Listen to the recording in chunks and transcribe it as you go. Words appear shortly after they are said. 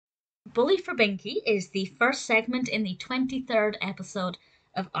Bully for Binky is the first segment in the 23rd episode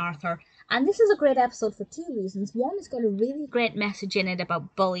of Arthur. And this is a great episode for two reasons. One, it's got a really great message in it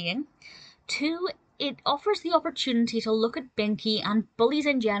about bullying. Two, it offers the opportunity to look at Binky and bullies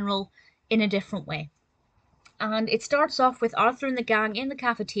in general in a different way. And it starts off with Arthur and the gang in the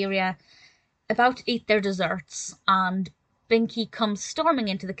cafeteria about to eat their desserts, and Binky comes storming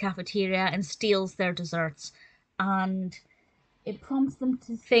into the cafeteria and steals their desserts. And it prompts them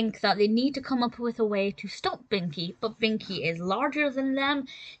to think that they need to come up with a way to stop Binky, but Binky is larger than them,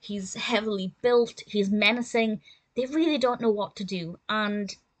 he's heavily built, he's menacing, they really don't know what to do.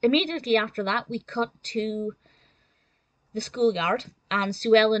 And immediately after that, we cut to the schoolyard, and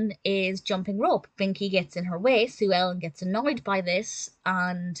Sue Ellen is jumping rope. Binky gets in her way, Sue Ellen gets annoyed by this,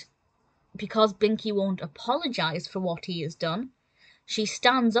 and because Binky won't apologise for what he has done, she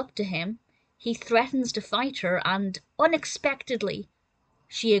stands up to him. He threatens to fight her, and unexpectedly,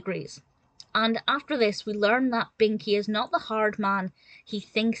 she agrees. And after this, we learn that Binky is not the hard man he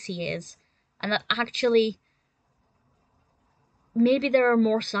thinks he is, and that actually, maybe there are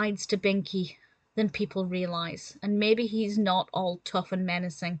more sides to Binky than people realise, and maybe he's not all tough and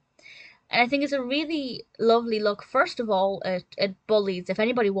menacing. And I think it's a really lovely look, first of all, at bullies. If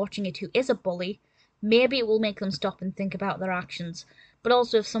anybody watching it who is a bully, maybe it will make them stop and think about their actions. But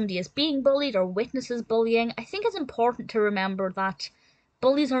also if somebody is being bullied or witnesses bullying, I think it's important to remember that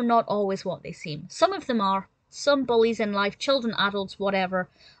bullies are not always what they seem. Some of them are. Some bullies in life, children, adults, whatever,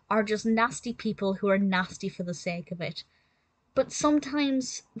 are just nasty people who are nasty for the sake of it. But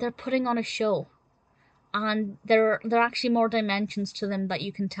sometimes they're putting on a show, and there are actually more dimensions to them that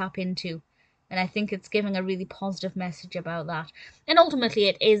you can tap into. And I think it's giving a really positive message about that. And ultimately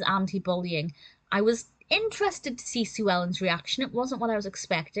it is anti-bullying. I was interested to see Sue Ellen's reaction. It wasn't what I was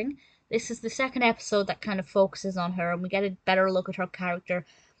expecting. This is the second episode that kind of focuses on her, and we get a better look at her character.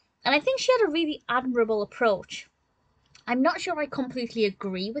 And I think she had a really admirable approach. I'm not sure I completely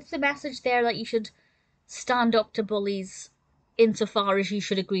agree with the message there that you should stand up to bullies insofar as you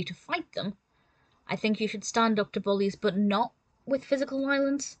should agree to fight them. I think you should stand up to bullies, but not with physical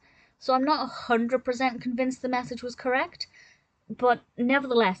violence. So I'm not 100% convinced the message was correct. But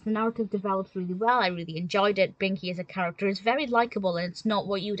nevertheless, the narrative develops really well. I really enjoyed it. Binky as a character is very likeable, and it's not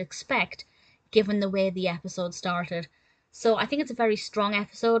what you'd expect given the way the episode started. So I think it's a very strong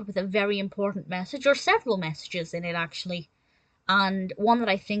episode with a very important message, or several messages in it actually, and one that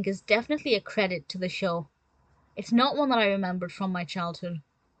I think is definitely a credit to the show. It's not one that I remembered from my childhood,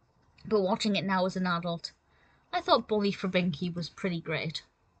 but watching it now as an adult, I thought Bully for Binky was pretty great.